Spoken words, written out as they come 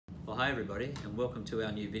Hi everybody, and welcome to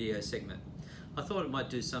our new video segment. I thought it might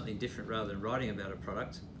do something different. Rather than writing about a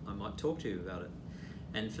product, I might talk to you about it.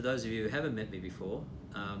 And for those of you who haven't met me before,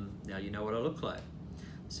 now you know what I look like.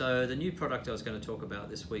 So the new product I was going to talk about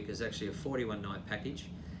this week is actually a 41 night package,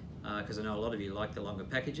 because I know a lot of you like the longer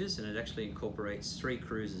packages, and it actually incorporates 3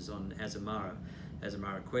 cruises on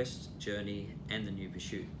Azamara Quest, Journey and the new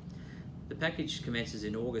Pursuit. The package commences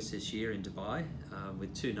in August this year in Dubai,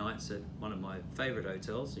 with 2 nights at one of my favourite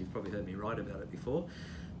hotels. You've probably heard me write about it before,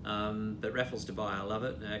 but Raffles Dubai, I love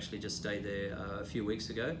it. I actually just stayed there a few weeks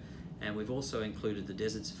ago, and we've also included the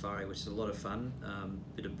desert safari, which is a lot of fun,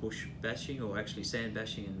 bit of bush bashing, or actually sand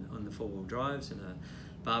bashing on the 4-wheel drives, and a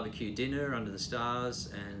barbecue dinner under the stars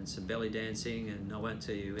and some belly dancing, and I won't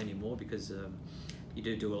tell you any more because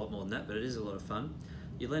you do a lot more than that, but it is a lot of fun.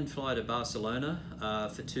 You then fly to Barcelona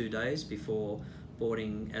for 2 days before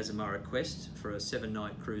boarding Azamara Quest for a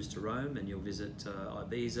 7-night cruise to Rome, and you'll visit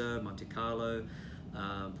Ibiza, Monte Carlo,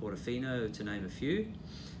 Portofino, to name a few.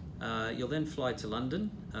 You'll then fly to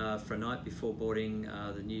London for a night before boarding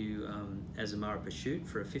the new Azamara Pursuit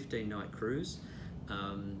for a 15-night cruise,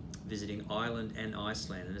 visiting Ireland and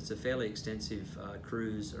Iceland, and it's a fairly extensive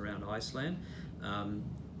cruise around Iceland.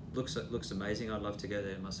 Looks amazing. I'd love to go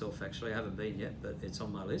there myself actually. I haven't been yet, but it's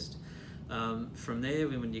on my list. From there,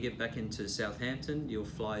 when you get back into Southampton, you'll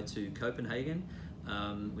fly to Copenhagen,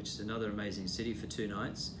 which is another amazing city, for 2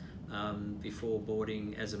 nights, before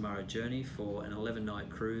boarding Azamara Journey for an 11-night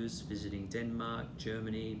cruise, visiting Denmark,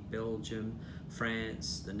 Germany, Belgium,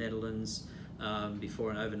 France, the Netherlands,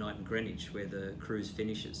 before an overnight in Greenwich where the cruise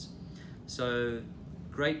finishes. So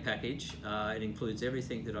great package. It includes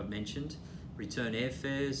everything that I've mentioned. Return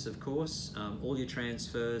airfares, of course, all your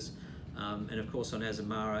transfers, and of course on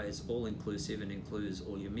Azamara it's all inclusive and includes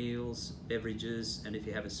all your meals, beverages, and if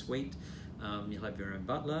you have a suite, you'll have your own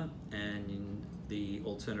butler, and the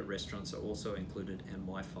alternate restaurants are also included, and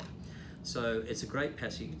Wi-Fi. So it's a great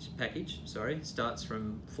package. Starts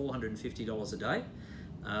from $450 a day.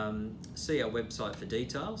 See our website for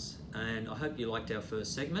details, and I hope you liked our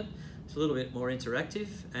first segment. It's a little bit more interactive,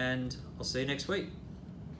 and I'll see you next week.